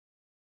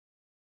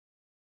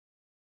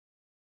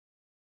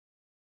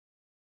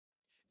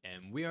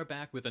And we are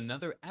back with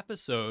another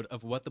episode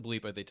of What the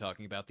Bleep Are They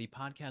Talking About, the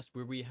podcast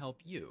where we help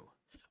you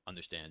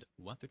understand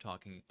what they're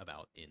talking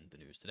about in the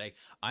news today.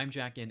 I'm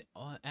Jack, and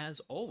as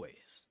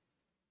always,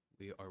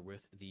 we are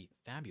with the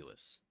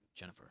fabulous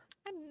Jennifer.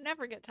 I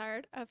never get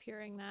tired of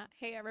hearing that.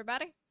 Hey,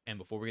 everybody. And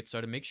before we get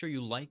started, make sure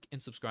you like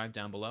and subscribe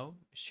down below,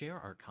 share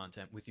our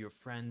content with your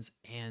friends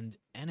and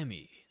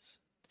enemies,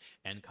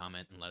 and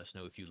comment and let us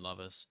know if you love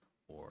us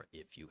or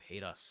if you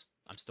hate us.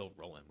 I'm still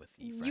rolling with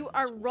the friends You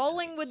are or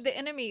rolling enemies. with the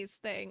enemies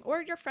thing,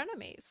 or your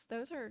frenemies.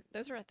 Those are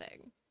a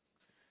thing.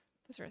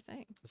 Those are a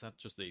thing. Is that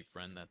just a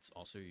friend that's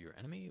also your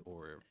enemy,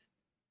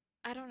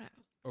 I don't know.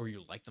 or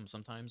you like them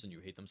sometimes and you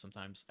hate them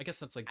sometimes? I guess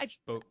that's like I-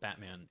 both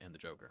Batman and the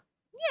Joker.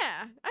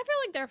 Yeah, I feel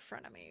like they're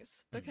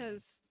frenemies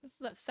because this is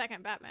the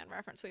second Batman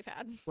reference we've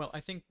had. Well, I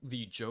think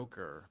the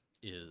Joker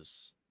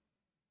is.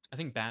 I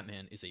think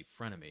Batman is a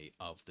frenemy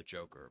of the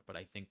Joker, but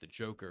I think the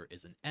Joker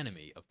is an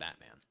enemy of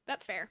Batman.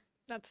 That's fair.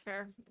 That's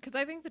fair. Because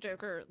I think the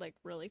Joker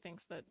really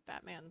thinks that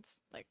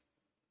Batman's like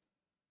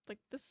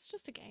this is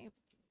just a game.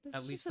 This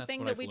At is least just a that's thing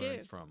what that I've we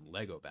learned do. from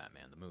Lego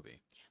Batman, the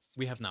movie. Yes.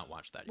 We have not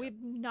watched that yet.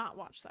 We've not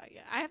watched that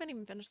yet. I haven't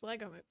even finished the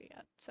Lego movie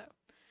yet. So,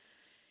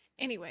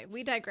 anyway,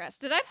 we digress.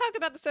 Did I talk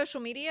about the social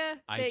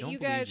media I that don't you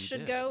believe guys you should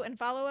did. go and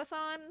follow us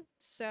on?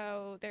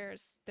 So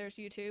there's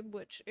YouTube,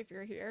 which if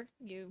you're here,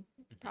 you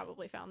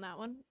probably found that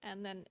one,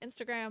 and then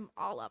Instagram,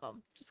 all of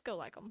them. Just go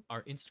like them.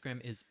 Our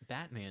Instagram is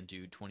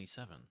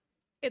BatmanDude27.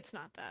 It's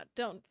not that.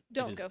 Don't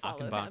It is go follow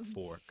Achenbach him.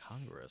 for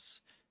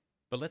Congress.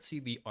 But let's see,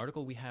 the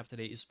article we have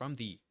today is from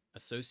the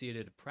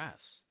Associated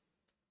Press.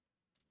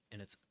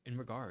 And it's in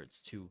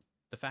regards to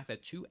the fact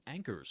that 2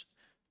 anchors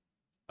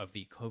of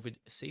the COVID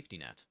safety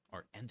net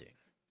are ending,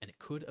 and it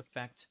could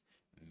affect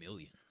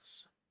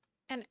millions.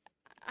 And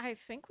I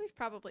think we've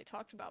probably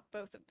talked about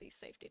both of these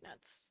safety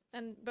nets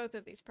and both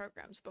of these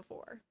programs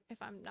before,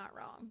 if I'm not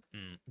wrong.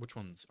 Which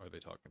ones are they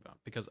talking about?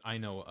 Because I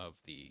know of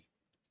the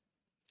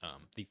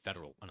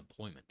federal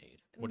unemployment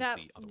aid. What is That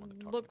the other one they're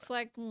talking looks about?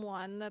 like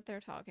one that they're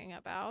talking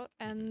about,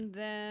 and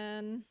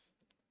then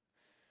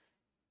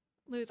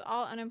lose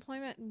all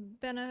unemployment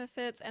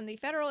benefits and the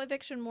federal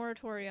eviction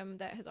moratorium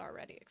that has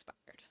already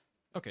expired.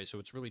 Okay, so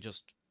it's really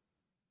just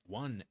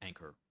one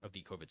anchor of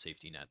the COVID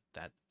safety net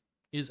that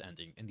is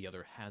ending, and the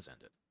other has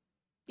ended.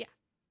 Yeah.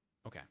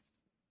 Okay.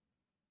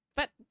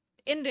 But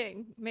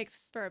ending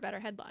makes for a better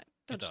headline,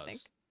 don't It you does.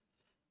 think?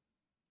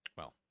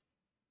 Well,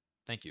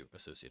 thank you,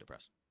 Associated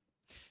Press.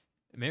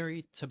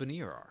 Mary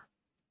Tabanirar.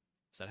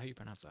 Is that how you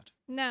pronounce that?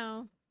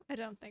 No, I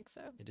don't think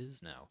so. It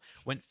is now.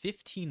 Went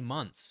 15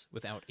 months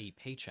without a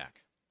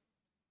paycheck.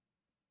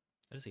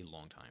 That is a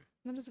long time.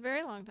 That is a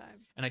very long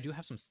time. And I do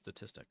have some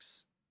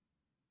statistics.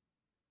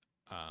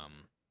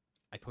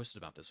 I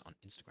posted about this on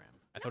Instagram.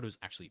 I thought it was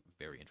actually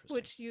very interesting.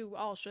 Which you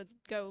all should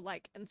go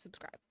like and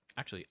subscribe.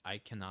 Actually, I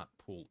cannot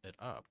pull it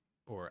up.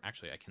 Or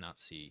actually, I cannot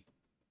see.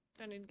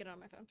 I need to get on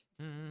my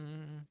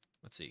phone.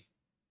 Let's see.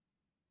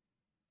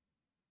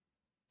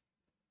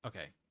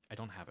 Okay, I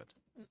don't have it.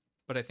 Mm.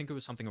 But I think it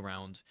was something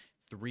around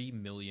 3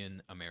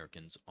 million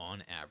Americans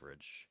on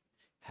average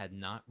had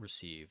not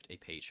received a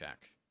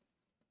paycheck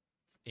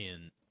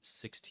in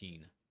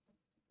 16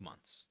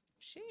 months.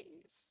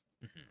 Jeez.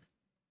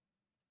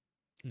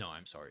 No,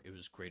 I'm sorry. It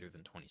was greater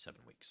than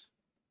 27 weeks.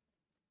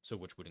 So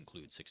which would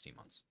include 16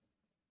 months.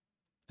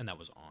 And that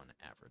was on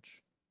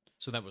average.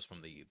 So that was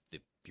from the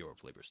Bureau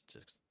of Labor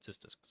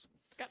Statistics.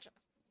 Gotcha.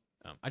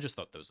 I just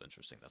thought that was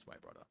interesting. That's why I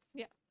brought it up.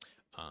 Yeah.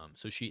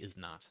 So she is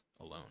not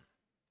alone.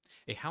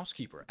 A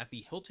housekeeper at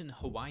the Hilton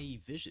Hawaii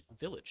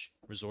Village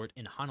Resort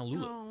in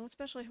Honolulu. Oh,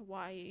 especially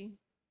Hawaii.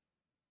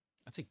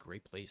 That's a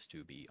great place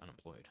to be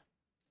unemployed.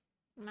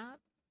 Not.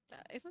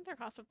 Isn't their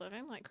cost of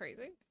living like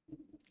crazy?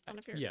 And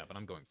if you're, Yeah, but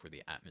I'm going for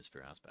the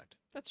atmosphere aspect.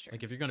 that's true.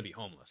 Like if you're going to be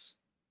homeless,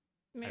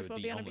 May I as would well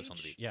be be on a homeless beach. on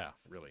the beach. Yeah,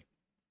 really.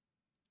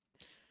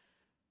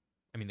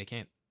 I mean, they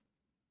can't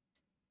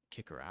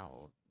kick her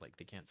out. Like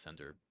they can't send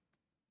her.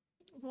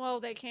 Well,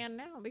 they can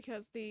now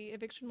because the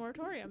eviction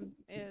moratorium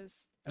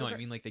is No, over. I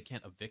mean like they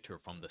can't evict her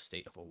from the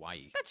state of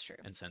Hawaii That's true.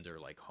 and send her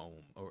like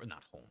home, or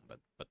not home,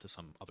 but to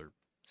some other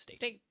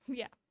state.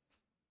 Yeah.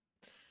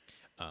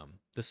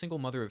 The single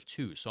mother of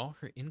 2 saw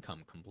her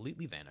income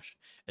completely vanish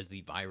as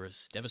the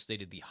virus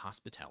devastated the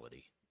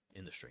hospitality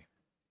industry.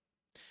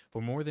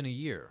 For more than a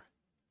year,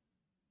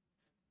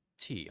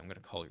 I'm going to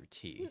call her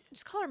T,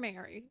 Just call her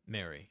Mary.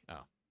 Mary,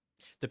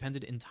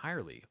 depended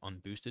entirely on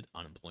boosted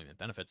unemployment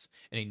benefits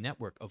and a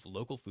network of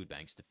local food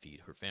banks to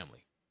feed her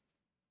family.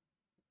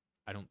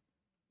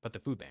 But the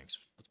food banks,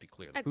 let's be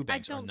clear, the food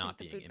banks I are don't not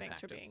think being the food banks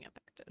impacted. are being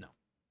impacted. No.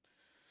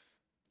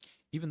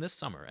 Even this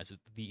summer, as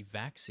the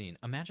vaccine,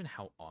 imagine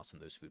how awesome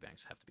those food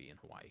banks have to be in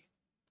Hawaii.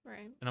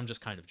 Right. And I'm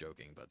just kind of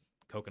joking, but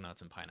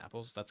coconuts and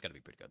pineapples, that's got to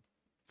be pretty good.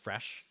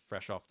 Fresh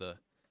off the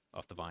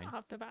vine.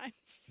 Off the vine.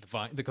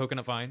 The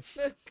coconut vine.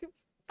 The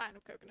vine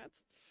of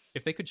coconuts.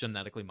 If they could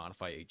genetically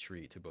modify a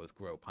tree to both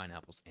grow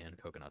pineapples and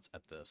coconuts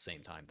at the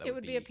same time, that It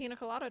would be a pina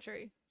colada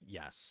tree.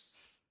 Yes.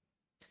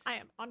 I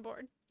am on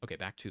board. Okay,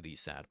 back to the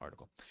sad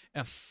article.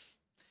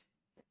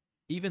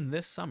 Even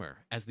this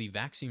summer, as the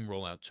vaccine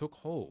rollout took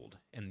hold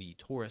and the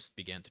tourists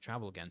began to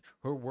travel again,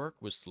 her work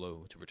was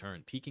slow to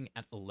return, peaking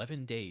at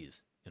 11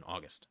 days in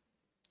August,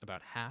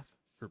 about half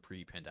her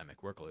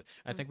pre-pandemic workload.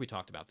 I think we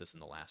talked about this in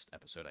the last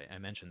episode. I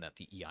mentioned that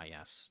the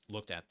EIS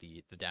looked at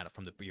the data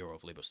from the Bureau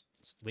of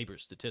Labor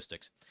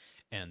Statistics,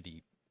 and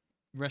the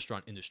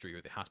restaurant industry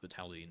or the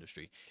hospitality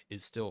industry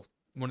is still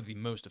one of the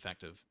most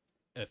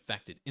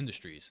affected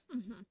industries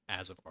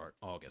as of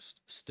August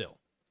still.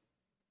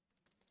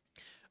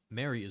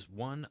 Mary is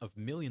one of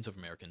millions of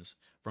Americans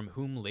from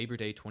whom Labor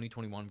Day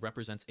 2021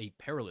 represents a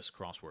perilous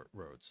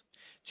crossroads.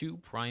 Two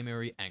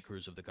primary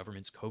anchors of the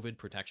government's COVID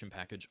protection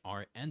package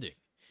are ending,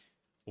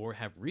 or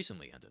have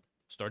recently ended.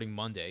 Starting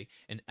Monday,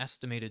 an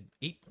estimated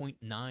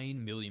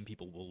 8.9 million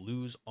people will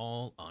lose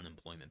all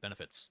unemployment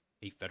benefits.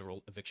 A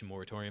federal eviction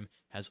moratorium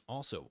has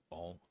also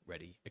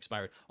already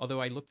expired. Although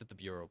I looked at the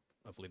Bureau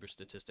of Labor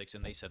Statistics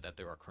and they said that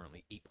there are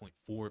currently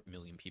 8.4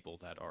 million people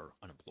that are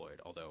unemployed.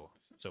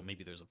 So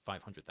maybe there's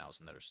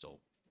 500,000 that are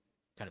still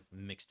kind of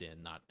mixed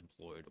in, not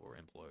employed or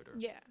employed.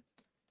 Yeah.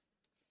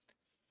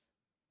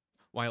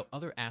 While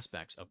other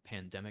aspects of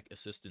pandemic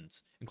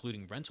assistance,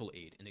 including rental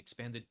aid and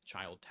expanded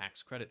child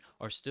tax credit,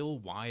 are still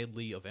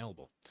widely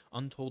available,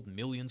 untold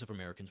millions of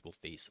Americans will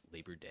face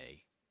Labor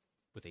Day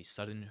with a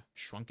sudden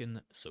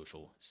shrunken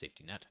social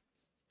safety net.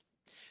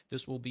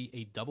 This will be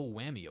a double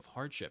whammy of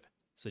hardship,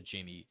 said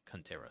Jamie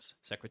Contreras,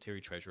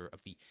 Secretary-Treasurer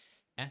of the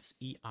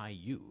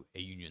SEIU, a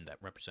union that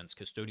represents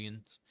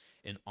custodians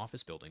in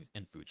office buildings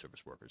and food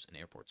service workers in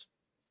airports.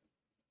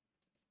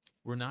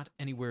 We're not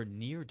anywhere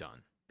near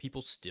done.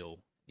 People still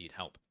need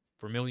help.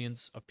 For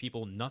millions of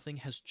people, nothing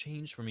has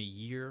changed from a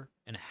year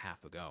and a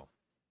half ago.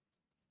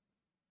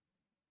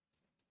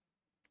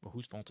 Well,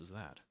 whose fault is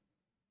that?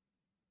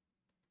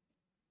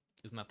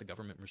 Isn't that the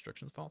government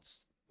restrictions' faults?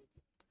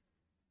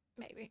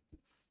 Maybe.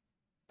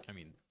 I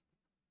mean,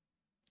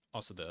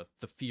 also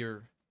the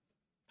fear,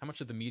 how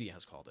much of the media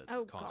has called it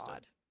Oh, constant.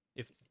 God.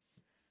 If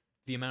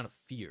the amount of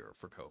fear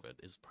for COVID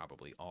is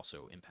probably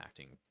also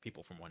impacting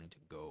people from wanting to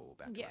go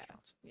back to Yeah.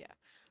 restaurants. Yeah.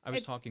 I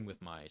was talking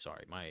with my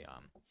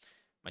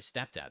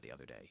stepdad the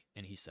other day,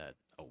 and he said,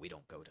 "Oh, we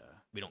don't go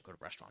to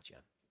restaurants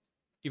yet,"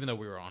 even though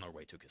we were on our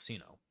way to a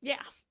casino.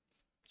 Yeah.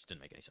 Just didn't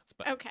make any sense.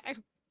 But Okay.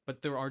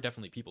 But there are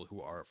definitely people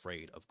who are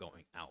afraid of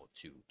going out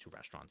to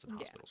restaurants and Yeah.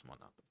 hospitals and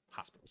whatnot.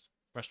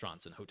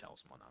 Restaurants and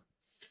hotels and whatnot.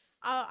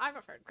 I'm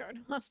afraid of going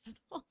to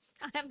hospitals.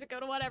 I have to go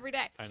to one every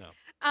day. I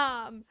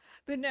know.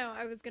 But no,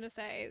 I was gonna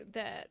say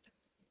that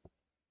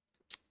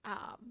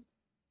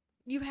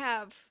you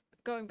have,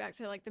 going back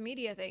to like the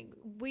media thing,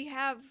 we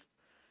have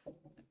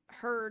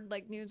heard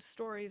like news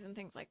stories and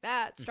things like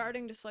that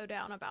starting to slow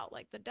down about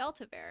like the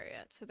Delta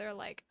variant. So they're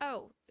like,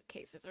 oh,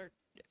 cases are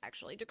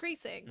actually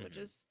decreasing, which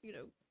is,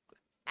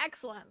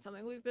 excellent.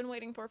 Something we've been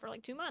waiting for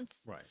like 2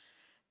 months. Right.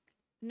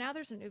 Now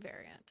there's a new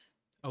variant.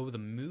 Oh, the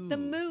Mu. The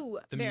Mu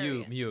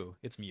variant. Mu.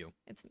 It's Mu.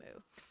 It's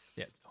Mu.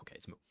 Yeah, okay,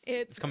 it's Mu.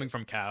 It's coming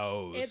from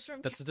cows. It's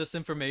from That's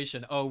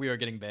disinformation. Oh, we are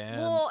getting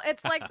banned. Well,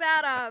 it's like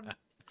that.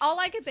 All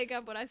I can think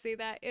of when I see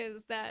that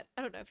is that,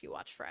 I don't know if you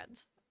watch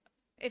Friends.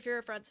 If you're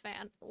a Friends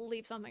fan,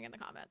 leave something in the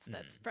comments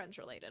that's Friends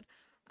related.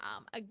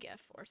 A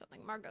GIF or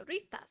something.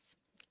 Margaritas.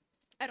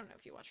 I don't know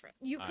if you watch Friends.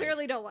 You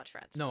clearly don't watch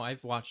Friends. No,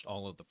 I've watched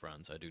all of the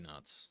Friends. I do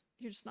not.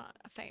 You're just not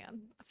a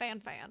fan. A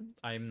fan.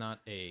 I'm not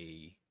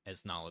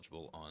as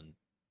knowledgeable on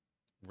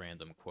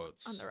random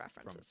quotes. On the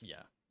references.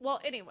 Yeah.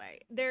 Well, anyway,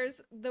 there's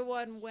the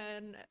one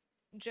when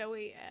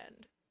Joey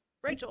and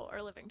Rachel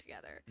are living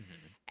together.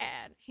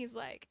 And he's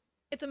like,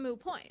 it's a moo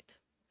point.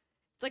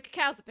 It's like a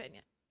cow's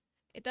opinion.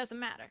 It doesn't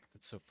matter.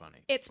 That's so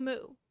funny. It's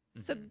moo.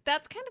 So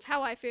that's kind of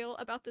how I feel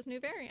about this new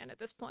variant at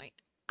this point.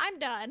 I'm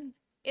done.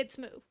 It's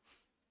moo.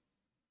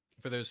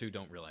 For those who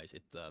don't realize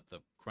it,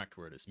 the correct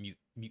word is mute.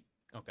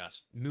 Oh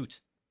gosh, moot.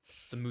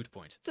 It's a moot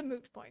point. It's a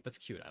moot point. That's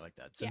cute. I like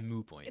that. It's a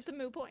moo point. It's a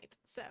moo point.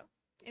 So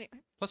anyway.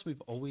 Plus,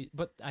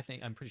 but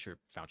I'm pretty sure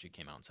Fauci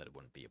came out and said it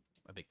wouldn't be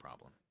a big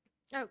problem.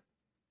 Oh,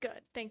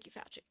 good. Thank you,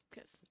 Fauci,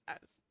 because I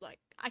was like,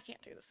 I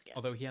can't do this again.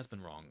 Although he has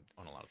been wrong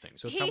on a lot of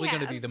things, so it's probably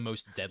going to be the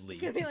most deadly.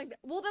 It's gonna be like that.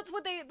 Well, that's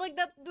what they like.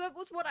 That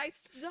was what I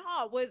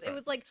saw. It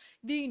was like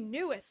the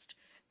newest,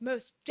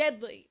 most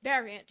deadly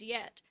variant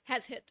yet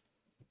has hit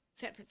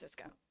San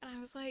Francisco, and I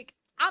was like,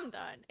 I'm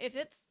done. If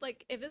it's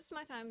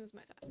my time, it's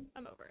my time.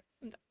 I'm over it.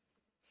 I'm done.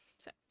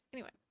 So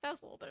anyway, that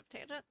was a little bit of a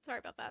tangent. Sorry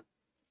about that.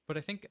 But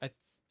I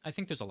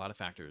think there's a lot of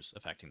factors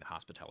affecting the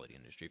hospitality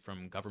industry,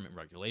 from government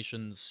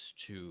regulations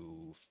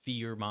to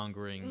fear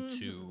mongering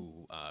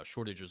to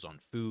shortages on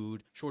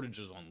food,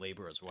 shortages on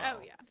labor as well.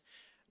 Oh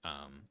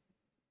yeah.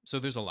 So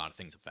there's a lot of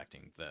things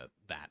affecting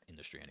that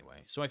industry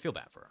anyway. So I feel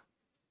bad for her,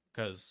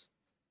 because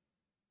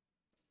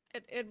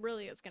it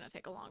really is going to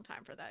take a long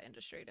time for that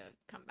industry to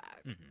come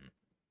back.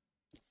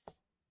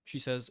 She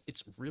says,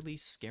 it's really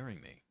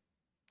scaring me.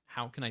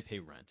 How can I pay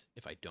rent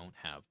if I don't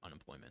have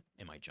unemployment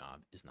and my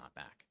job is not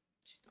back?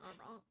 She's not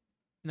wrong.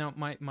 Now,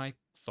 my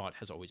thought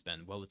has always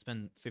been, well, it's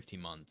been 15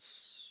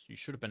 months. You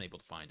should have been able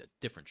to find a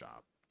different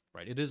job.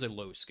 right? It is a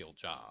low skilled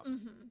job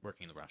Mm-hmm.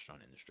 working in the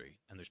restaurant industry,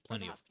 and there's Or the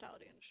plenty of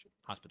hospitality industry.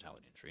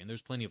 hospitality industry, and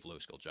there's plenty of low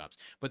skilled jobs.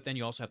 But then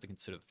you also have to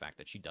consider the fact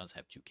that she does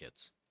have 2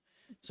 kids.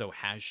 So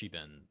has she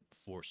been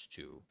forced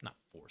to, not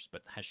forced,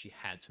 but has she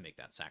had to make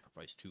that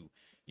sacrifice to,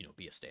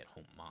 be a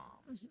stay-at-home mom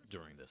Mhm.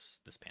 during this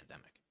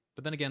pandemic?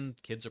 But then again,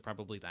 kids are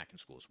probably back in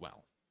school as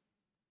well.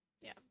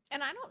 Yeah.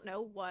 And I don't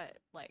know what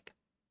like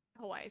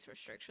Hawaii's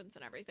restrictions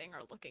and everything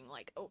are looking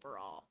like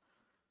overall.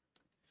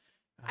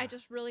 I Ah,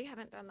 just really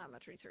haven't done that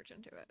much research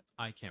into it.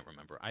 I can't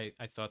remember. I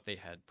thought they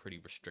had pretty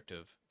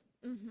restrictive,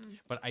 Mm-hmm.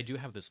 but I do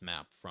have this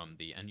map from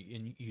and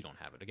you don't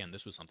have it. Again,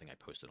 this was something I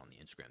posted on the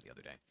Instagram the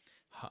other day.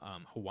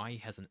 Hawaii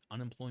has an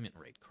unemployment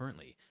rate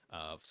currently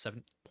of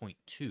 7.2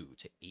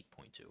 to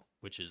 8.2,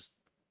 which is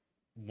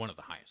one of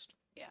the highest.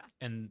 Yeah.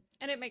 And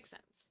And it makes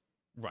sense.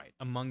 right,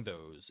 among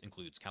those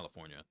includes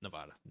California,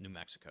 Nevada, New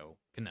Mexico,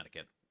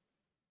 Connecticut,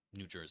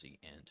 New Jersey,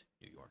 and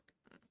New York.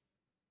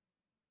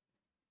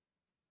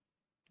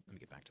 Let me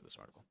get back to this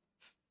article.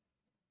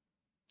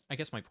 I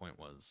guess my point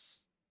was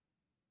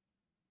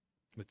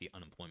with the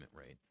unemployment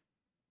rate.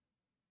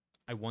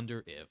 I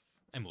wonder if,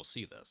 and we'll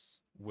see this,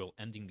 will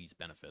ending these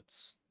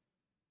benefits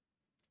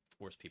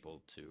force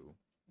people to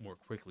more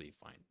quickly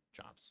find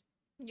jobs?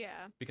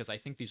 Yeah. Because I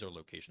think these are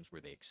locations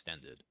where they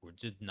extended or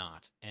did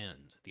not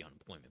end the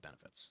unemployment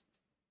benefits.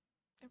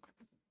 Okay.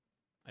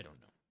 I don't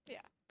know.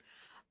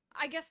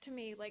 I guess to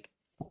me, like,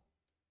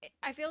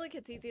 I feel like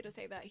it's easy to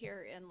say that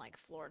here in like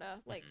Florida.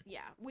 Like, Mhm.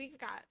 yeah, we've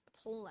got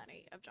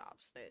plenty of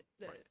jobs that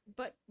Right.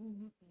 but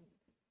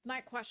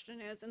my question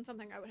is, and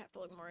something I would have to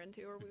look more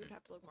into, or we would Mhm.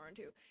 have to look more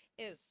into,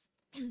 is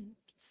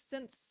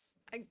since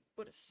I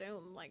would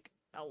assume like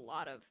a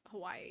lot of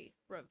Hawaii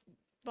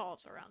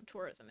revolves around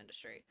tourism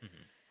industry,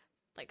 Mhm.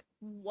 like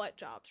what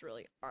jobs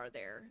really are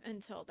there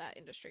until that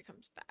industry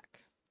comes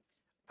back?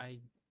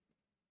 I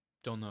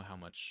don't know how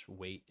much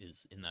weight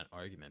is in that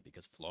argument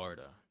because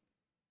Florida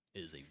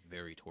is a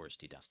very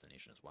touristy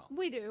destination as well.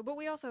 We do, but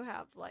we also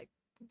have like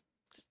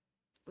just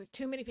we have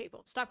too many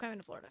people. Stop coming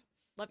to Florida.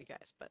 Love you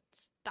guys, but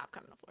stop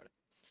coming to Florida.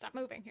 Stop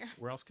moving here.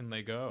 Where else can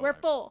they go? We're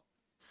full.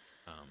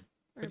 Um,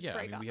 We're but yeah, I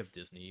break mean, we off. have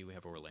Disney, we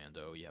have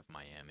Orlando, you have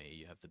Miami,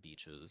 you have the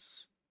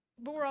beaches.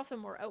 But we're also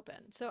more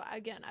open. So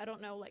again, I don't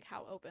know like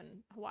how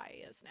open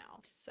Hawaii is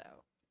now.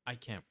 So I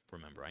can't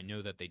remember. I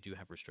know that they do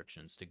have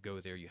restrictions. To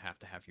go there, you have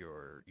to have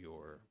your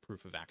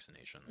proof of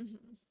vaccination.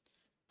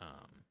 mhm.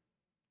 Um,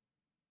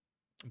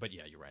 but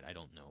yeah, you're right. I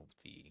don't know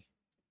the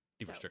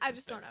So restrictions I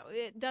just don't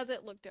there. know. Does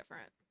it look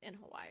different in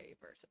Hawaii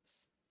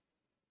versus?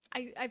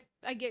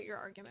 I get your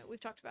argument. We've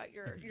talked about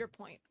Mhm. your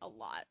point a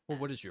lot. Well,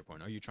 what is your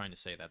point? Are you trying to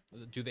say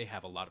that do they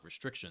have a lot of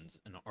restrictions,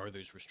 and are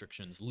those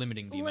restrictions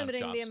limiting the amount of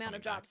Limiting jobs the amount coming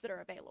of jobs that are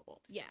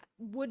available. Yeah.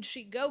 Would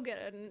she go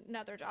get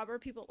another job, or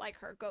people like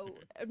her go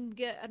and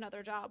get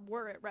another job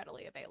were it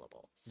readily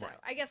available? So Right.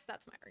 I guess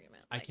that's my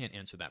argument. I Like, can't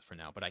answer that for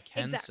now, but I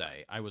can Exactly.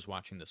 say I was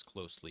watching this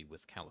closely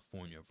with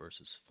California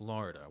versus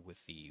Florida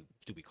with the,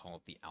 do we call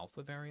it the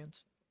alpha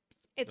variant?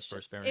 it's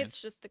first just variant? it's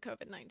just the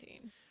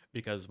COVID-19.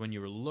 Because when you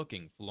were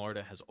looking,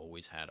 Florida has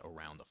always had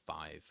around the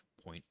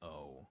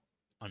 5.0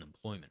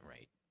 unemployment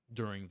rate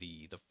during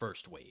the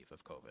first wave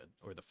of COVID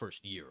or the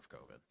first year of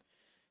COVID.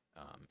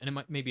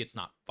 And maybe it's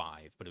not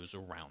 5, but it was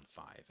around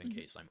 5 in Mhm.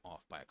 case I'm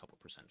off by a couple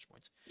percentage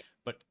points. Yeah.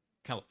 But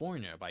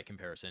California, by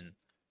comparison,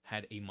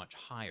 had a much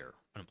higher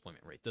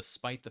unemployment rate,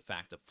 despite the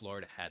fact that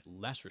Florida had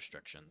less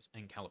restrictions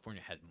and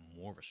California had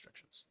more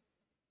restrictions.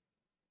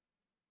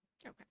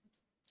 Okay.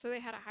 So they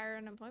had a higher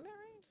unemployment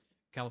rate?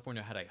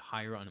 California had a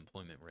higher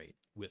unemployment rate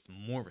with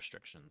more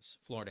restrictions.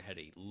 Florida had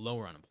a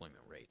lower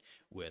unemployment rate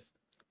with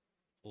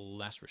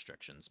less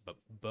restrictions, but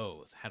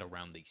both had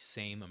around the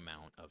same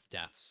amount of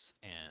deaths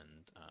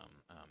and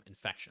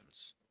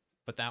infections.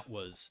 But that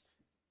was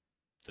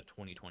the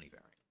 2020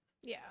 variant.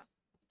 Yeah.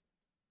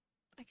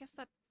 I guess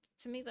that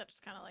to me that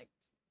just kind of like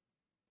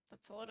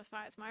that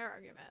solidifies my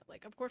argument.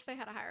 Like, of course they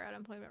had a higher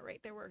unemployment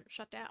rate. They were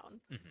shut down,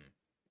 Hmm.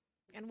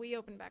 and we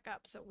opened back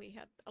up, so we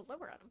had a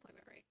lower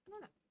unemployment rate. I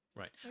don't know.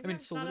 Right. Maybe I mean, I'm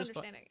just not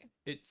understanding you.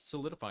 it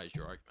solidifies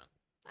your argument.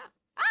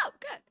 Oh,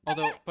 good.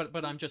 Although, Okay.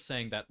 but I'm just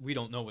saying that we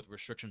don't know what the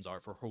restrictions are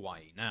for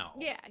Hawaii now.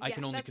 Yeah, I yeah,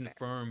 can only that's fair.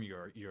 confirm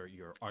your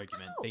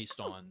argument Oh, based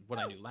oh, on what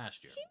I oh. knew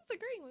last year. He was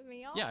agreeing with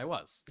me, y'all. Yeah, I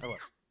was. This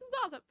is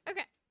awesome.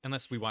 Okay.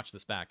 Unless we watch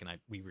this back and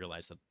we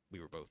realize that we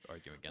were both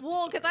arguing against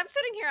Well, each because other. I'm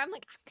sitting here, I'm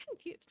like, I'm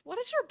confused. What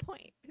is your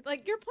point?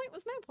 Like, your point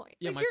was my point.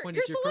 Yeah, like, my you're, point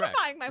you're is you're correct.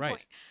 solidifying my Right.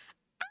 point.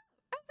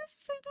 Oh, this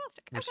is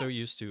fantastic. We're Okay. so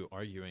used to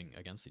arguing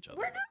against each other.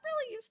 We're not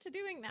really used to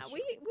doing that. That's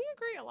We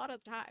agree a lot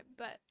of the time,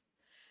 but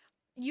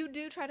you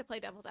do try to play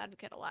devil's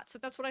advocate a lot. So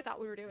that's what I thought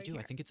we were doing I do. here.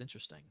 I think it's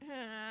interesting.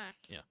 Ah,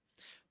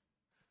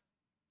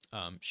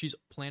 She's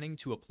planning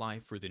to apply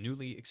for the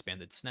newly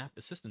expanded SNAP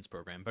assistance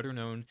program, better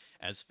known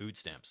as food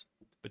stamps,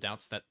 but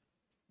doubts that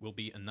will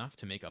be enough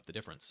to make up the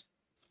difference.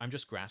 I'm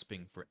just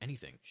grasping for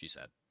anything, she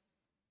said.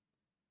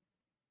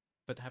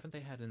 But haven't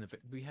they had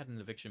we had an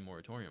eviction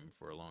moratorium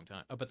for a long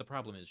time? Oh, but the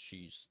problem is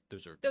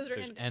those are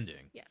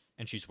ending, yes.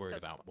 and she's worried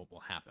That's the about what will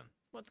happen.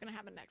 What's going to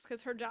happen next?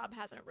 Because her job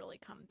hasn't really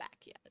come back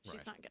yet. She's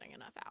Right. not getting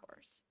enough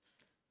hours.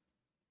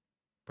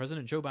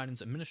 President Joe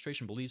Biden's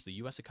administration believes the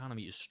U.S.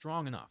 economy is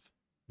strong enough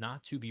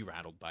not to be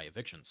rattled by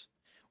evictions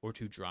or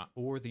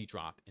the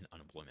drop in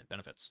unemployment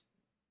benefits.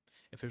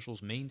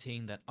 Officials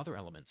maintain that other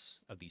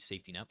elements of the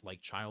safety net, like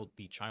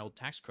the child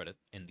tax credit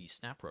and the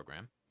SNAP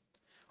program,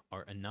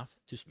 are enough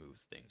to smooth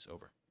things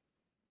over.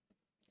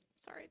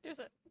 Sorry, there's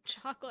a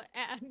chocolate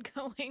ad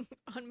going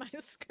on my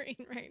screen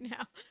right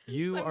now.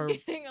 You I'm are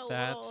getting a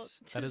little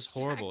that is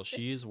horrible.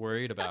 distracted. She's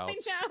worried about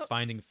know.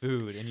 finding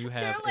food, and you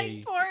They're have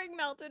like pouring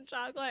melted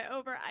chocolate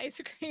over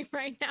ice cream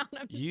right now,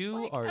 and I'm just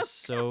You like, are oh,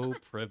 so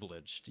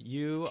privileged.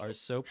 You are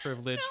so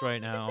privileged no,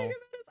 right all I can now. think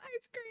about is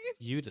ice cream.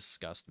 You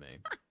disgust me.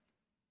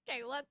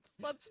 Okay,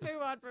 let's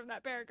move on from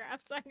that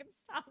paragraph so I can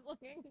stop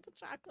looking at the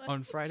chocolate.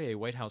 On Friday, a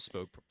White House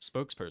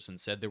spokesperson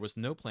said there was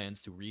no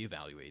plans to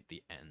reevaluate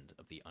the end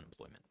of the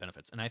unemployment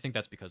benefits, and I think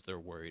that's because they're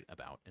worried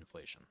about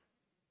inflation.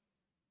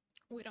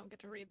 We don't get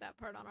to read that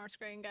part on our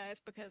screen,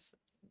 guys, because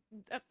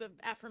of the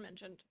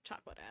aforementioned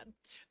chocolate ad.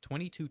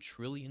 $22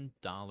 trillion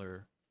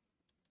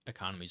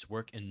economies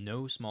work in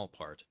no small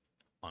part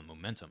on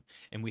momentum,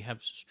 and we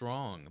have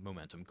strong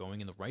momentum going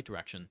in the right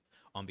direction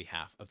on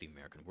behalf of the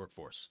American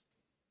workforce,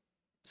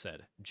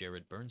 said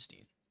Jared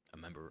Bernstein, a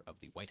member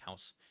of the White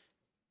House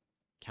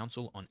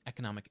Council on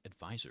Economic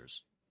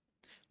Advisors.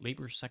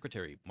 Labor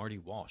Secretary Marty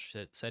Walsh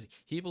said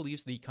he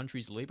believes the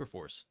country's labor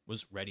force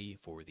was ready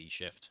for the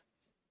shift.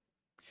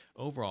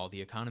 Overall,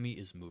 the economy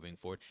is moving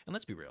forward. And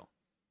let's be real.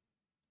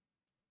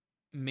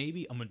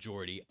 Maybe a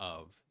majority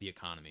of the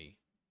economy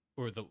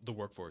or the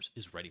workforce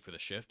is ready for the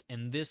shift.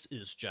 And this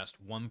is just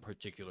one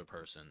particular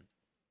person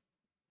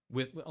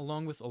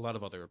along with a lot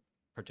of other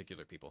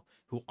particular people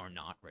who are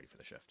not ready for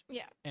the shift.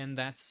 Yeah. And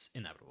that's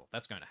inevitable.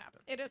 That's going to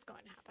happen. It is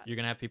going to happen. You're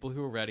going to have people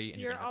who are ready,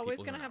 and you're always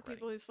going to have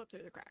people who slip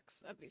through the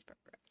cracks of these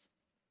programs.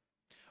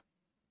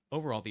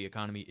 Overall, the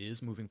economy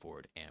is moving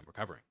forward and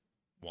recovering,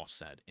 Walsh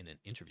said in an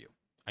interview.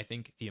 I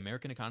think the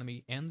American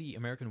economy and the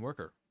American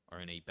worker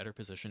are in a better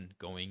position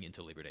going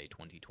into Labor Day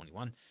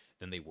 2021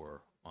 than they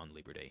were on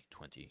Labor Day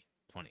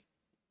 2020.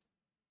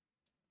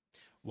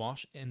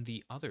 Walsh and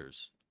the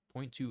others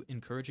point to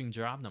encouraging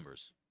job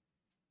numbers.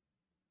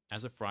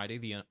 As of Friday,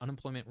 the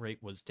unemployment rate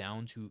was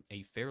down to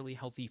a fairly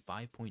healthy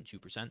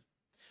 5.2%,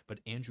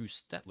 but Andrew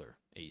Stetler,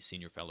 a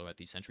senior fellow at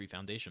the Century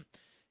Foundation,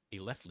 a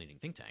left-leaning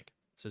think tank,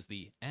 says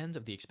the end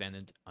of the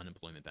expanded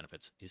unemployment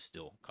benefits is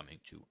still coming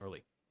too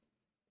early.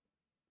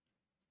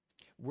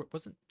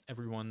 Wasn't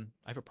everyone,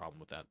 I have a problem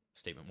with that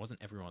statement,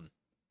 wasn't everyone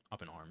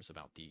up in arms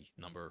about the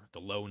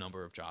low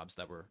number of jobs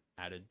that were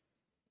added?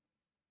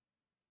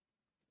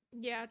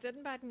 Yeah,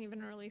 didn't Biden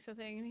even release a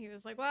thing? And he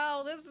was like,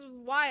 well, this is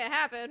why it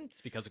happened.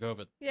 It's because of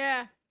COVID.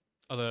 Yeah.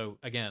 Although,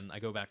 again, I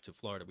go back to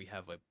Florida, we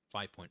have a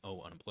 5.0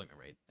 unemployment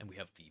rate, and we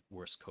have the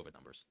worst COVID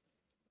numbers.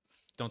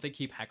 Don't they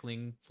keep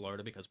heckling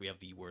Florida because we have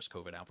the worst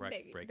COVID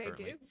outbreak They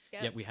currently? do,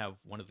 yes. Yet we have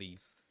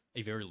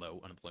a very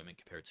low unemployment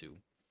compared to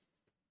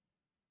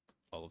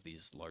all of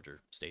these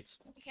larger states.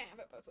 You can't have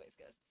it both ways,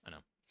 guys. I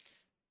know.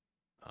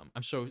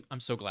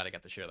 I'm so glad I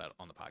got to share that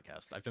on the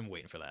podcast. I've been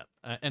waiting for that.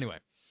 Anyway,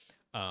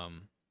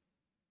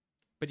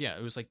 but yeah,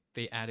 it was like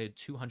they added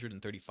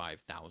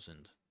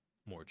 235,000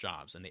 more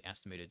jobs, and they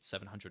estimated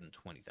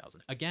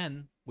 720,000.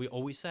 Again, we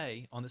always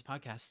say on this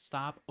podcast,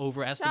 stop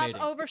overestimating.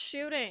 Stop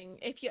overshooting.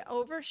 If you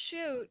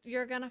overshoot,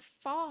 you're gonna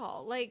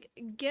fall. Like,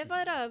 give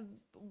it a,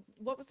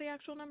 what was the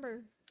actual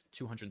number?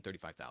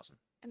 235,000.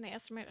 And they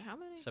estimated how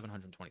many?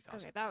 720,000.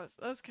 Okay, that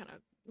was kind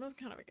of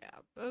a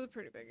gap. That was a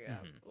pretty big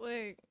gap.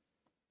 Like,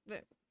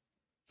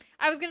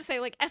 I was gonna say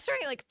like estimate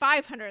like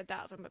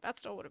 500,000, but that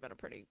still would have been a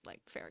pretty like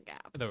fair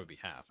gap. That would be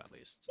half at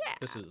least. Yeah,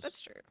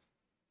 that's true.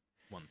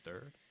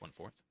 1/3,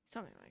 1/4,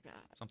 something like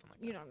that. Something like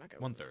that. You know, I'm not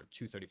gonna. 1/3,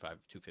 235,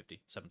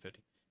 250,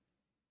 750.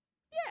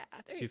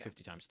 Yeah, there you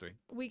 250 times 3.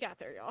 We got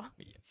there, y'all.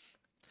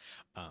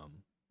 Yeah.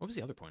 What was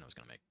the other point I was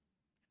gonna make?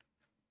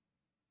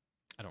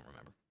 I don't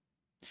remember.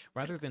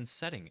 Rather than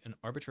setting an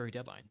arbitrary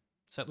deadline,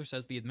 Settler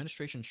says the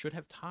administration should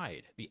have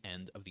tied the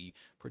end of the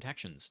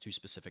protections to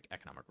specific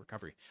economic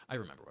recovery. I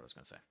remember what I was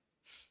going to say.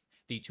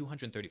 The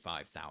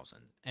 235,000,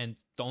 and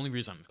the only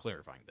reason I'm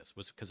clarifying this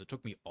was because it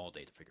took me all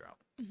day to figure out.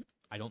 Mm-hmm.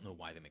 I don't know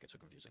why they make it so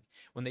confusing.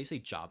 When they say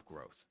job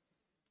growth,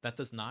 that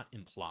does not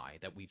imply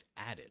that we've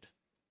added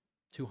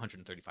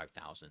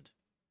 235,000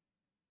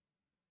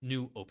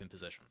 new open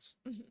positions.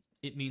 Mm-hmm.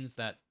 It means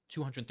that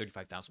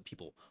 235,000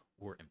 people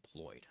were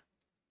employed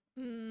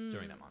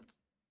during that month.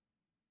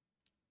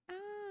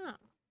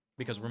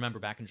 Because remember,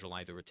 back in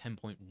July, there were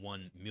 10.1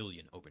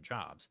 million open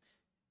jobs,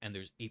 and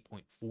there's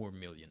 8.4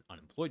 million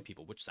unemployed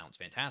people, which sounds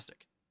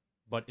fantastic.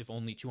 But if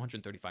only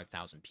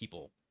 235,000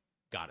 people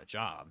got a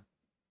job,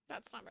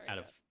 that's not very out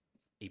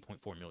good. Of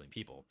 8.4 million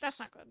people. That's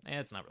not good.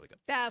 It's not really good.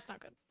 That's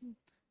not good.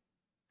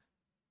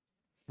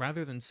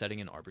 Rather than setting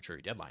an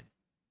arbitrary deadline,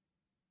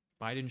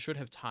 Biden should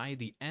have tied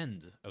the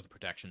end of the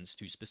protections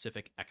to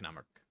specific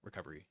economic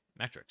recovery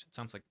metrics. It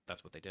sounds like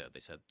that's what they did. They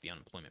said the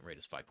unemployment rate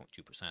is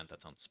 5.2%.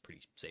 That sounds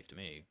pretty safe to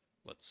me.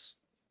 Let's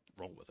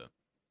roll with it.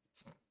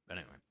 But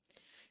anyway,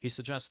 He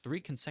suggests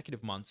 3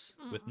 consecutive months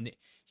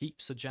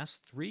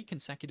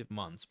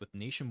with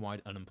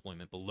nationwide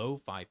unemployment below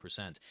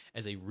 5%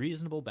 as a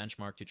reasonable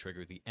benchmark to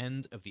trigger the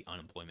end of the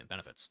unemployment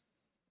benefits.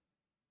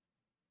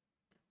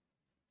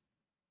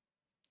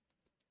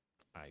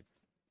 I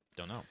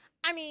don't know.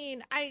 I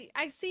mean, I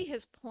see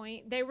his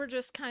point. They were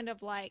just kind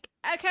of like,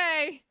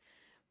 okay,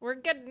 we're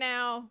good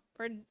now.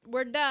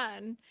 We're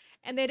done.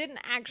 And they didn't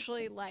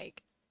actually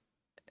like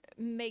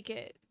make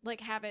it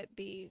like have it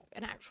be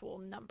an actual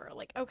number.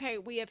 Like, okay,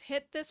 we have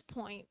hit this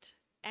point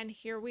and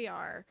here we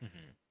are. Hmm.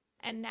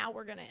 And now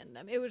we're going to end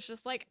them. It was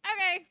just like,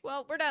 okay,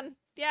 well, we're done.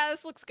 Yeah,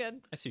 this looks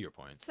good. I see your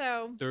point.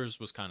 So, Theirs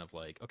was kind of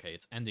like, okay,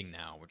 it's ending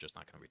now. We're just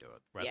not going to redo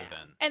it. Rather yeah.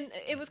 than, And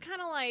it was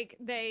kind of like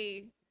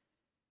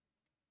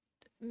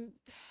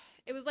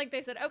it was like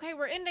they said, okay,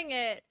 we're ending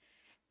it,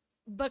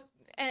 but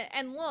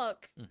and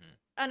look, Mhm.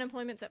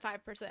 unemployment's at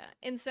 5%.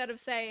 Instead of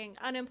saying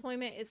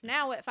unemployment is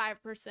now at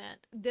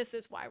 5%, this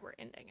is why we're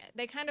ending it.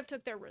 They kind of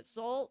took their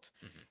result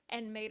Mhm.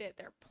 and made it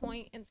their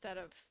point instead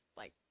of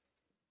like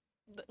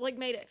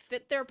made it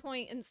fit their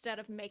point instead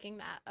of making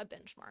that a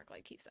benchmark,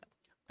 like he said.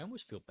 I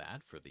almost feel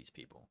bad for these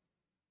people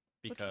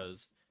Which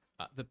because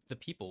the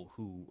people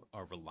who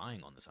are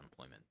relying on this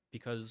unemployment.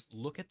 Because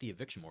look at the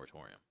eviction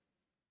moratorium.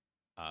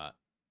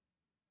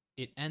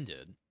 It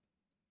ended,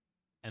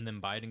 and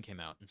then Biden came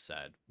out and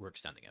said we're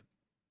extending it.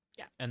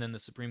 Yeah. And then the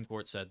Supreme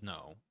Court said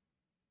no,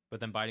 but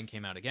then Biden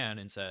came out again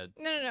and said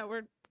No,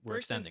 we're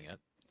extending it.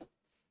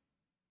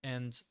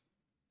 And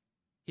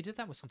he did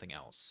that with something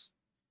else.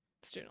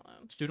 student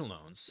loans. Student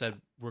loans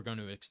said we're going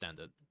to extend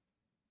it.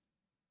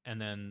 And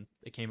then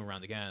it came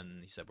around again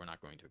and he said we're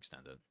not going to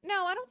extend it.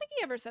 No, I don't think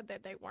he ever said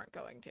that they weren't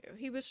going to.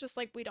 He was just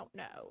like, we don't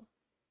know.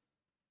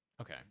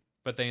 Okay.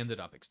 But they ended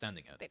up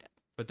extending it. They did.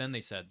 But then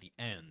they said the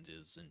end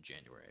is in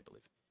January, I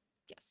believe.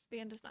 Yes, the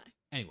end is nigh.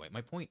 Anyway,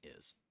 my point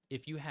is,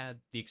 if you had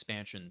the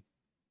expansion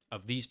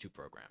of these two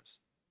programs,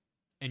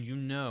 and you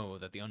know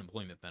that the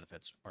unemployment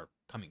benefits are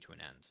coming to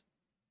an end,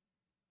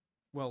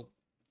 well,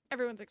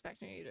 Everyone's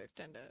expecting you to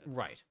extend it.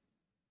 right.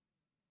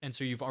 And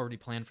so you've already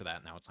planned for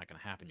that. Now it's not going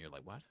to happen. You're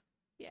like, what?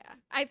 Yeah,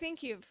 I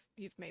think you've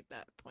made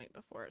that point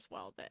before as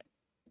well, that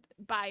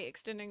by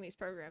extending these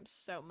programs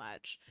so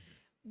much,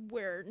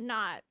 we're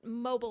not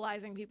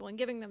mobilizing people and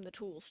giving them the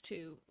tools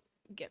to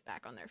get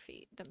back on their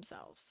feet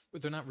themselves.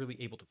 But they're not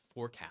really able to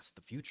forecast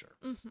the future,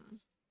 Mm-hmm.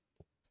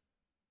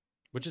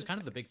 which is That's kind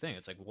of the fair. big thing.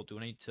 It's like, well, do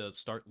I need to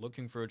start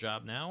looking for a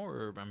job now,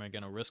 or am I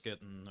going to risk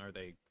it? And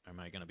am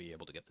I going to be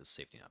able to get this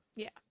safety net?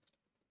 Yeah.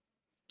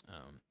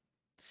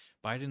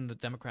 Biden and the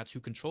Democrats who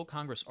control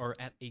Congress are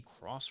at a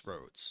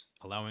crossroads,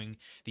 allowing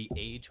the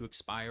aid to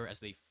expire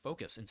as they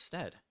focus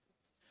instead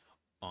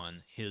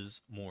on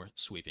his more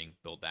sweeping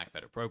Build Back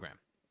Better program.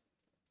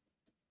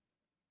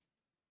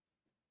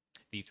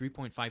 The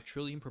 $3.5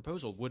 trillion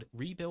proposal would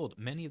rebuild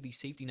many of these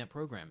safety net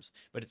programs,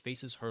 but it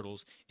faces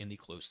hurdles in the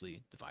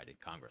closely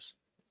divided Congress.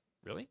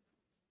 Really?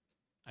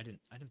 I didn't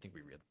think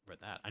we read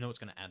that. I know it's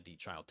going to add the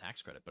child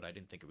tax credit, but I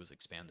didn't think it was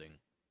expanding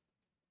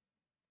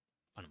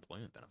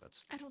unemployment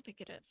benefits. I don't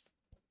think it is.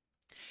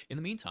 In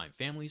the meantime,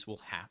 families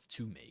will have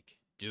to make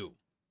do.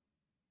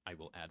 I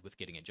will add with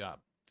getting a job.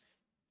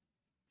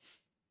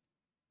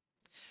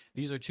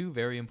 These are two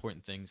very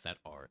important things that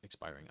are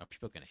expiring. Oh,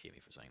 people are going to hate me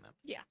for saying that.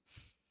 Yeah.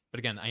 But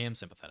again, I am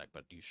sympathetic,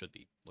 but you should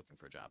be looking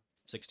for a job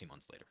 60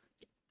 months later.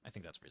 I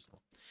think that's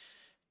reasonable.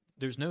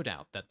 There's no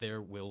doubt that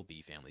there will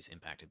be families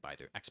impacted by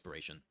their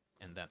expiration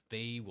and that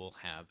they will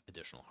have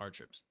additional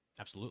hardships.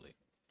 Absolutely.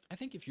 I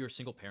think if you're a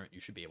single parent, you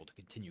should be able to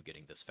continue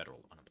getting this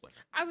federal unemployment.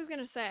 I was going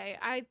to say,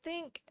 I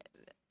think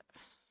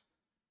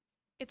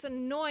it's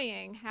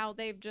annoying how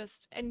they've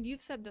just, and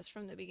you've said this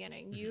from the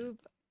beginning, Mhm. you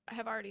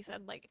have already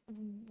said, like,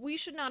 we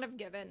should not have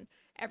given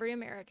every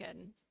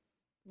American,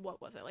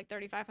 what was it, like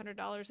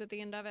 $3,500 at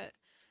the end of it?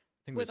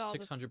 I think it With was all the-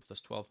 600 plus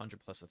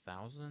 1,200 plus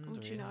 1,000.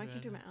 Don't you know, I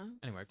can't do math.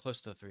 Anyway,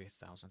 close to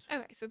 3,000.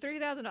 Okay, so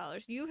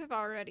 $3,000. You have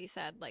already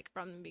said, like,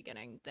 from the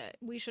beginning that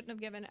we shouldn't have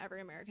given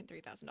every American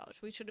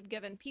 $3,000. We should have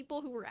given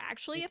people who were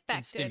actually In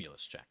affected.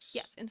 stimulus checks.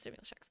 Yes, in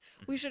stimulus checks.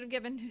 We should have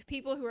given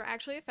people who were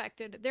actually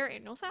affected their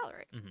annual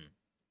salary. Mm-hmm.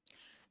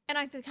 And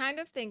I kind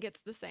of think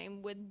it's the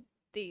same with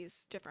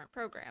these different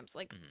programs.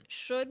 Like, Mhm.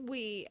 should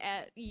we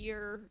at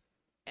year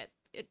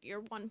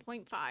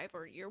 1.5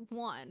 or year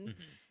one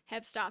Mm-hmm.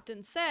 have stopped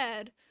and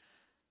said,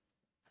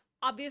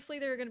 obviously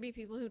there are going to be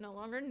people who no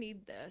longer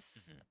need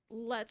this. Mhm.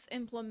 Let's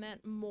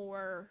implement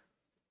more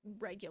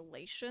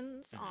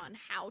regulations Mhm. on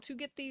how to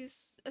get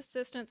these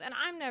assistance. And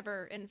I'm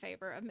never in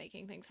favor of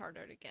making things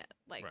harder to get.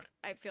 Like, Right.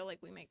 I feel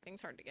like we make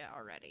things hard to get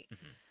already.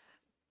 Mhm.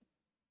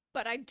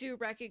 But I do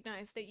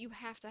recognize that you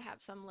have to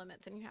have some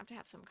limits and you have to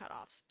have some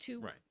cutoffs to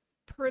Right.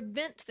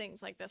 prevent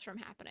things like this from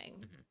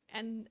happening. Mhm.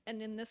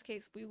 And in this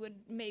case, we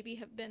would maybe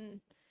have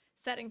been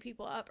setting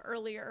people up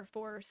earlier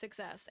for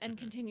success and Mhm.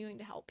 continuing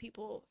to help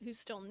people who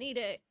still need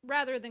it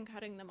rather than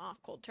cutting them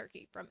off cold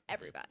turkey from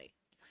everybody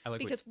I like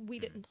because we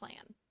mhm. didn't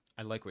plan.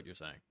 I like what you're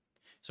saying.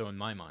 So in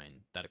my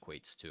mind, that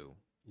equates to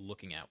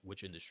looking at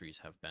which industries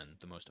have been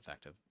the most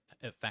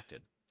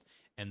affected,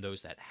 and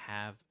those that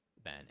have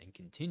been and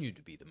continue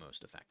to be the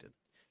most affected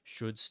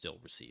should still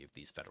receive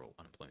these federal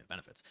unemployment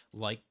benefits,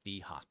 like the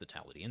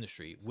hospitality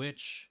industry,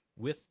 which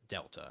with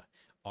Delta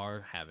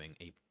are having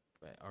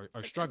are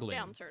Like a struggling,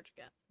 down surge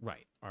again.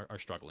 right, are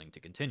struggling to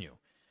continue.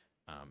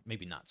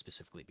 Maybe not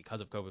specifically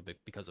because of COVID, but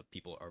because of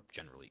people are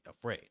generally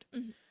afraid.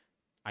 Mhm.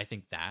 I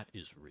think that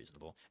is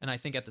reasonable. And I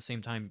think at the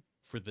same time,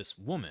 for this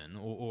woman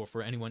or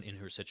for anyone in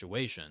her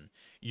situation,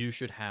 you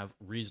should have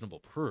reasonable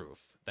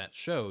proof that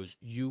shows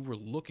you were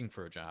looking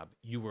for a job,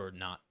 you were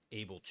not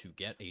able to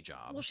get a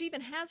job. Well, she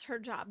even has her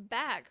job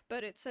back,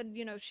 but it said,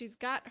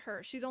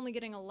 she's only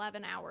getting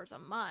 11 hours a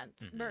month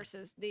Mhm.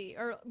 versus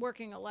or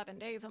working 11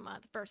 days a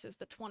month versus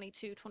the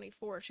 22,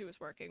 24 she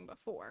was working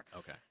before.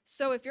 Okay.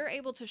 So if you're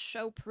able to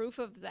show proof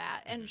of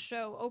that and Mhm.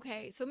 show,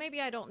 okay, so maybe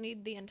I don't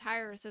need the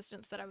entire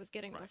assistance that I was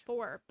getting Right.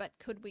 before, but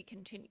could we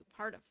continue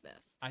part of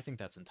this? I think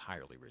that's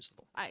entirely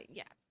reasonable.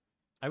 Yeah.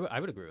 I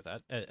would agree with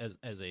that.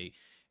 As a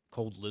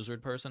cold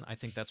lizard person, I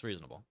think that's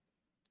reasonable.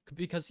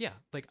 Because yeah,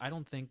 like I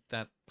don't think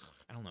that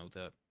I don't know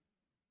the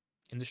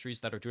industries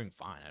that are doing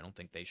fine. I don't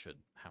think they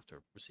should have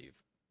to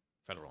receive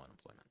federal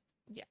unemployment.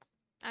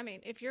 I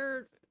mean, if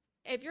your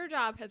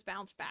job has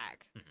bounced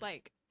back, Mhm.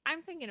 like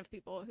I'm thinking of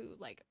people who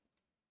like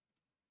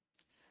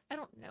I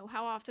don't know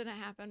how often it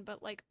happened,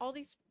 but like all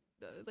these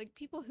like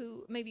people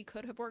who maybe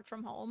could have worked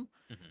from home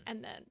Mhm.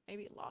 and then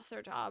maybe lost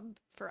their job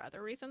for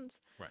other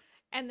reasons. Right.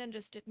 And then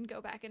just didn't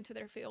go back into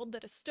their field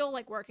that is still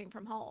like working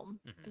from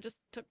home Mhm. and just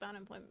took the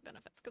unemployment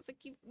benefits cuz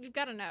like you've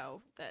got to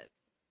know that.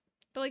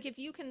 But like if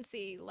you can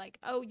see like,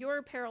 oh,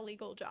 your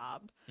paralegal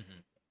job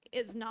Mhm.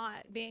 is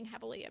not being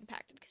heavily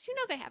impacted because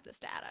they have this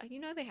data,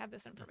 they have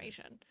this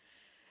information,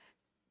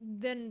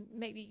 then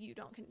maybe you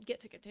don't get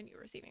to continue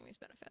receiving these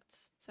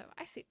benefits. So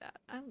I see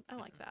that. I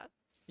like that.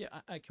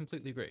 Yeah, I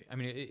completely agree. I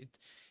mean,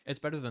 it's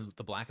better than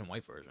the black and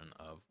white version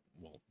of,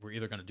 well, we're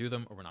either going to do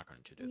them or we're not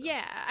going to do them.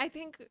 Yeah, I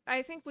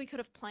think we could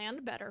have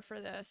planned better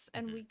for this,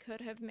 and Mhm. we could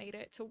have made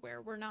it to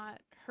where we're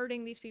not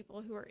hurting these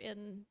people who are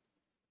in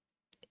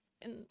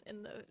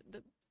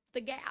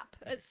the gap.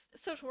 As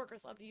social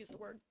workers love to use the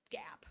word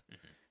gap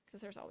Mhm.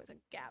 because there's always a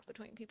gap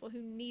between people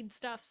who need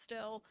stuff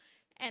still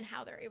and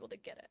how they're able to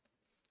get it.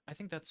 I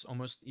think that's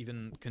almost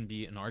even can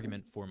be an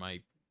argument for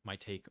my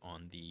take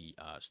on the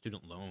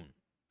student loan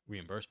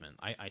reimbursement.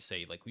 I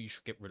say like we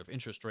should get rid of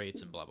interest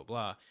rates and blah blah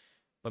blah,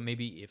 but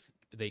maybe if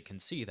they can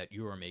see that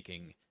you are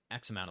making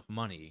X amount of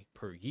money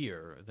per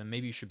year, then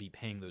maybe you should be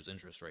paying those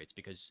interest rates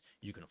because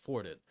you can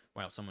afford it.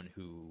 While someone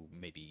who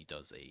maybe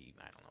does I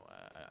don't know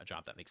a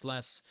job that makes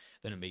less,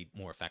 then it may be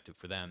more effective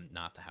for them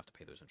not to have to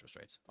pay those interest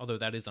rates. Although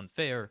that is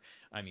unfair.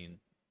 I mean,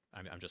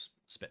 I'm just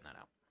spitting that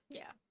out.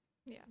 Yeah,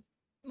 yeah.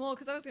 Well,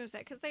 because I was going to say,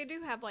 because they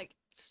do have like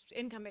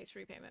income-based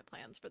repayment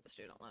plans for the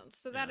student loans,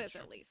 so Yeah, that that's is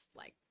true. at least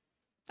like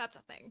that's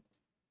a thing,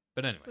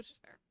 But anyway, which is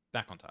fair.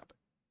 back on topic.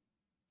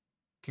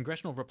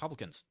 Congressional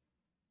Republicans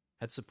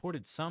had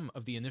supported some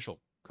of the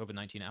initial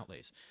COVID-19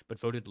 outlays, but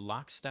voted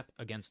lockstep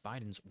against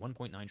Biden's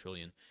 $1.9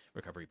 trillion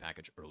recovery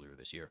package earlier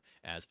this year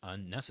as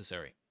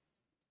unnecessary.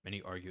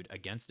 Many argued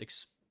against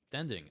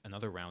extending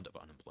another round of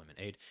unemployment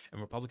aid,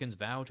 and Republicans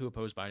vow to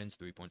oppose Biden's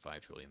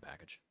 $3.5 trillion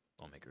package.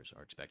 Lawmakers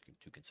are expected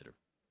to consider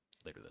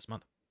later this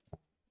month.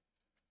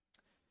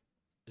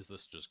 Is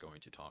this just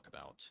going to talk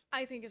about?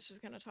 I think it's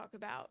just going to talk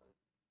about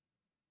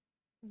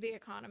the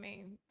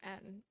economy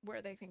and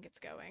where they think it's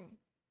going,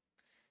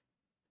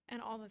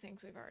 and all the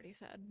things we've already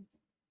said.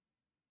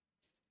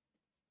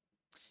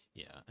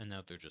 Yeah, and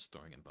now they're just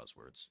throwing in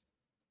buzzwords.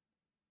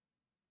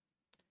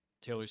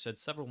 Taylor said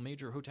several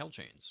major hotel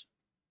chains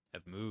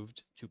have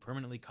moved to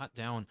permanently cut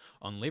down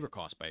on labor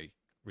costs by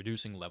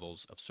reducing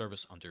levels of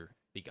service under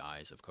the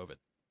guise of COVID.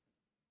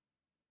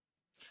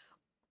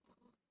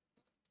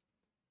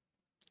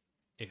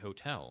 A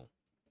hotel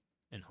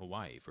in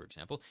Hawaii, for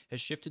example,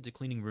 has shifted to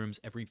cleaning rooms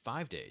every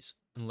 5 days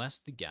unless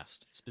the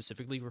guest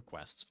specifically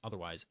requests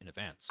otherwise in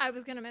advance. I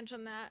was going to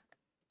mention that.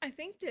 I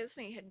think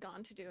Disney had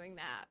gone to doing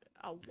that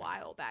a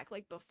while back,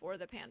 like before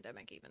the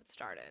pandemic even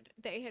started.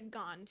 They had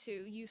gone to,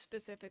 you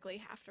specifically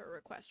have to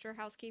request your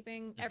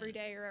housekeeping every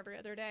day or every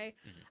other day.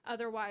 Mhm.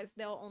 Otherwise,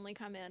 they'll only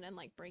come in and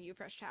like bring you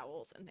fresh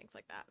towels and things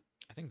like that.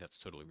 I think that's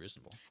totally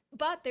reasonable.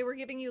 But they were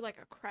giving you like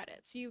a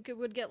credit. So you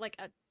would get like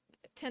a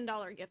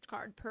 $10 gift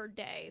card per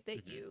day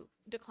that Mhm. you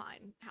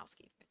decline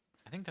housekeeping.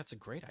 I think that's a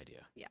great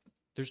idea. Yeah.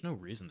 There's no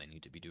reason they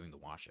need to be doing the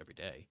wash every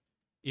day.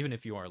 Even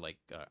if you are like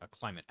a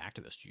climate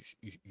activist,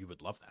 you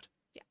would love that.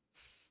 Yeah.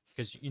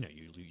 Because you're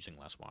using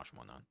less wash and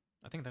whatnot.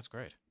 I think that's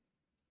great.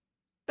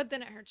 But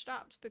then it hurts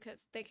jobs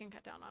because they can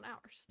cut down on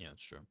hours. Yeah,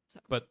 that's true. So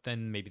But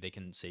then maybe they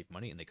can save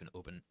money and they can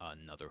open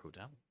another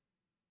hotel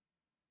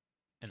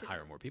and To-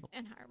 hire more people.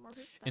 and hire more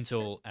people. That's true.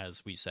 Until,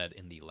 as we said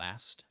in the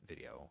last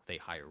video, they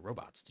hire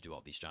robots to do all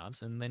these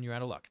jobs, and then you're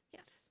out of luck.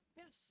 Yes,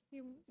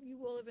 you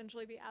will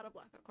eventually be out of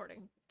luck,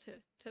 according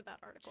to that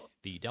article.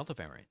 The Delta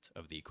variant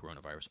of the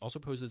coronavirus also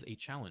poses a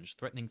challenge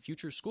threatening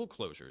future school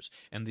closures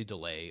and the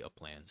delay of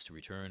plans to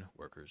return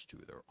workers to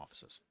their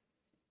offices.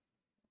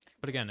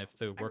 But again, if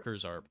the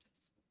workers are,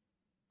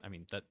 I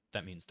mean,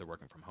 that means they're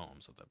working from home,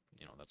 so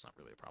that's not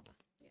really a problem.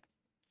 Yeah.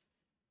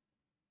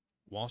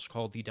 Walsh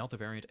called the Delta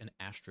variant an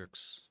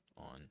asterisk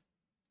on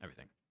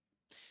everything.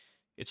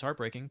 It's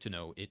heartbreaking to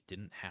know it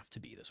didn't have to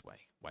be this way,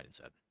 Wyden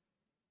said.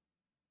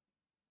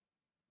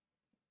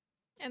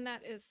 And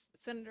that is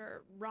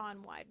Senator Ron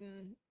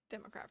Wyden,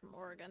 Democrat from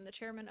Oregon, the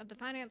chairman of the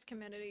Finance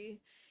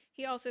Committee.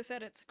 He also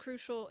said it's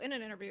crucial, in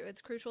an interview,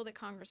 it's crucial that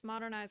Congress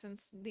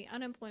modernizes the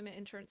unemployment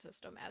insurance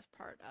system as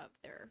part of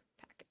their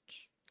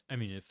package. I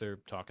mean, if they're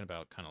talking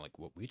about kind of like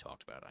what we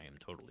talked about, I am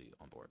totally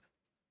on board.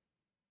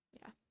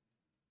 Yeah.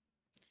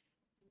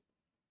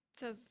 It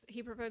says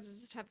he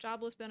proposes to have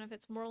jobless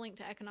benefits more linked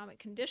to economic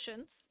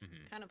conditions,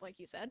 kind of like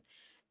you said,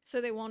 so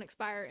they won't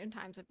expire in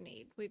times of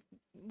need.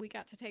 We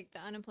got to take the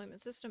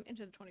unemployment system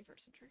into the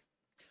 21st century.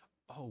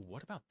 Oh,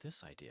 what about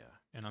this idea?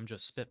 And I'm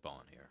just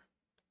spitballing here.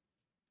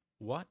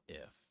 What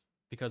if,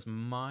 because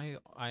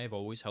I've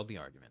always held the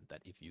argument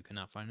that if you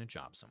cannot find a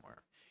job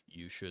somewhere,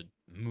 you should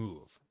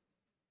move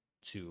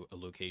to a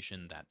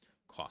location that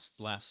costs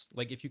less.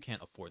 Like if you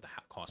can't afford the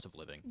cost of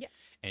living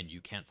and you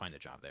can't find a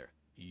job there,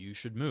 you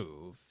should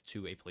move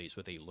to a place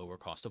with a lower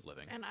cost of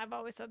living. And I've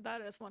always said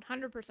that is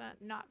 100%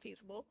 not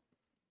feasible.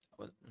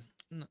 Well,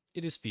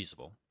 it is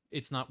feasible.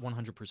 It's not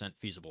 100%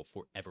 feasible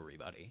for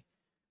everybody,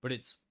 but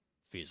it's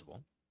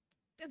feasible.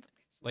 It's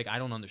Like, I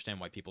don't understand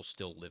why people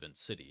still live in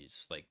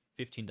cities. Like,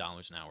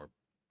 $15 an hour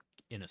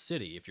in a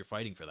city, if you're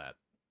fighting for that,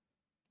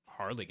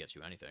 hardly gets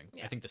you anything.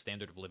 Yeah. I think the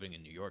standard of living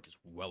in New York is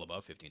well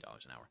above $15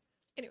 an hour.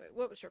 Anyway,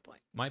 what was your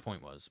point? My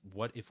point was,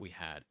 what if we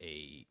had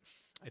a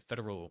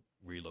federal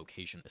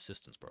relocation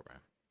assistance program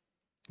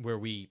where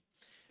we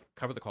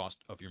cover the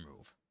cost of your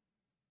move,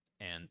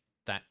 and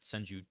that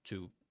sends you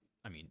to,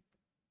 I mean,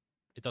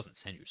 it doesn't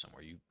send you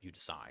somewhere. You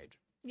decide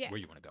where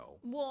you want to go.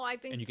 Well, I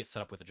think... And you get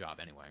set up with a job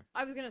anyway.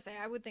 I was going to say,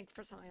 I would think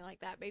for something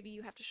like that, maybe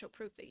you have to show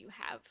proof that you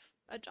have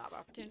a job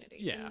opportunity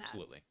Yeah,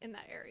 absolutely. In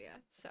that area.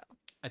 So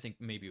I think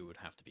maybe it would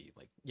have to be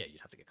like, yeah, you'd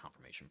have to get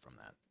confirmation from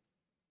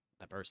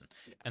that person.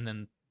 Yeah. And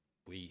then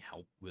we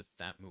help with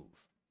that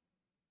move.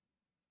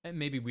 And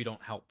maybe we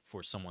don't help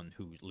for someone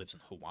who lives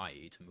in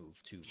Hawaii to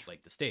move to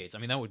like the States. I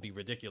mean, that would be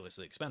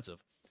ridiculously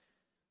expensive.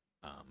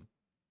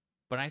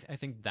 But I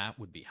think that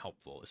would be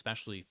helpful,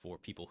 especially for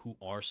people who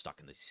are stuck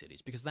in these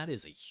cities, because that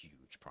is a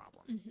huge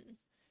problem. Mm-hmm.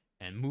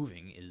 And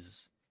moving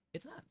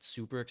it's not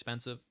super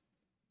expensive,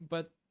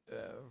 but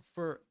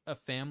for a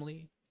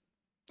family,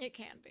 it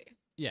can be.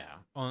 Yeah,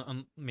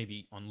 on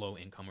maybe on low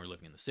income or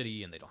living in the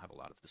city and they don't have a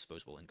lot of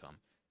disposable income,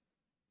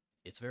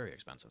 it's very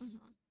expensive.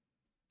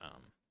 Mm-hmm.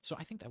 So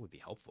I think that would be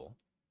helpful.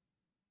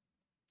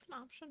 It's an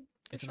option.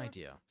 It's an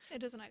idea.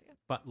 It is an idea.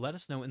 But let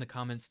us know in the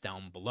comments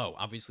down below.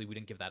 Obviously, we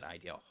didn't give that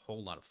idea a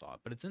whole lot of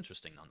thought, but it's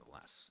interesting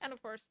nonetheless. And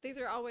of course, these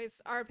are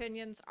always our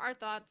opinions, our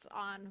thoughts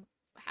on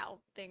how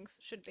things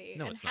should be.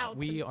 No, and it's how not.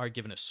 We are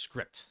given a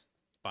script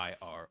by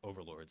our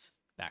overlords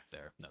back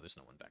there. No, there's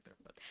no one back there.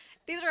 But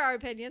these are our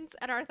opinions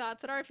and our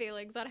thoughts and our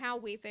feelings on how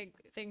we think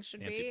things should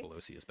Nancy be.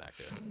 Nancy Pelosi is back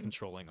there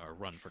controlling our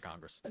run for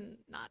Congress.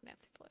 Not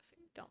Nancy Pelosi.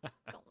 Don't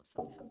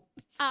listen to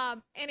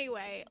him.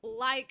 Anyway,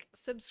 like,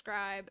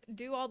 subscribe,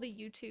 do all the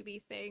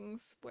YouTubey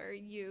things where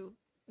you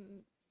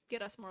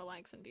get us more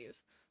likes and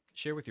views.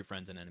 Share with your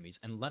friends and enemies,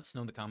 and let us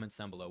know in the comments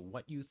down below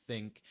what you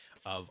think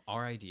of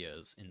our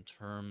ideas in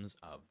terms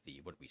of the,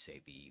 what do we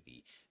say,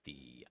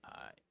 the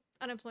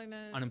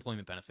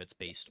unemployment benefits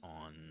based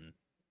on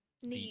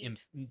need.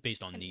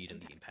 Based on need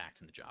and the impact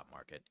in the job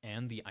market,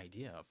 and the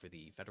idea for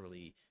the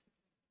federally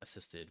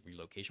assisted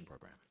relocation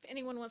program. If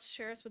anyone wants to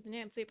share us with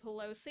Nancy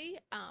Pelosi,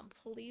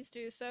 please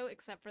do so,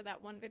 except for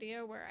that one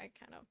video where I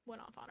kind of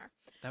went off on her.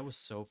 That was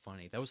so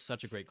funny. That was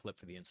such a great clip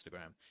for the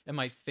Instagram. And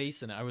my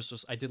face in it,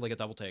 I did like a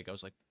double take. I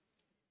was like,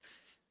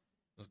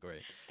 it was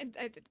great.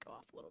 I did go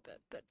off a little bit.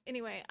 But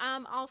anyway,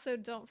 also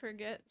don't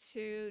forget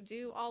to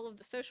do all of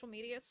the social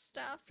media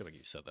stuff. I feel like you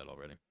said that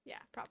already. Yeah,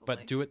 probably.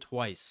 But do it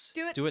twice.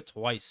 Do it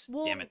twice.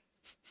 Well, damn it.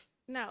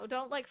 No,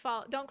 don't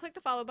click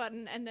the follow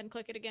button and then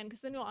click it again, because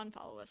then you'll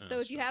unfollow us.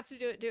 So if you have to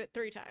do it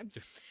 3 times.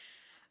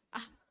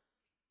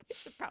 We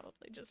should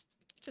probably just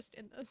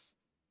end this.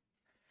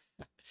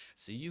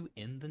 See you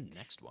in the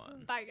next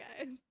one. Bye,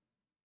 guys.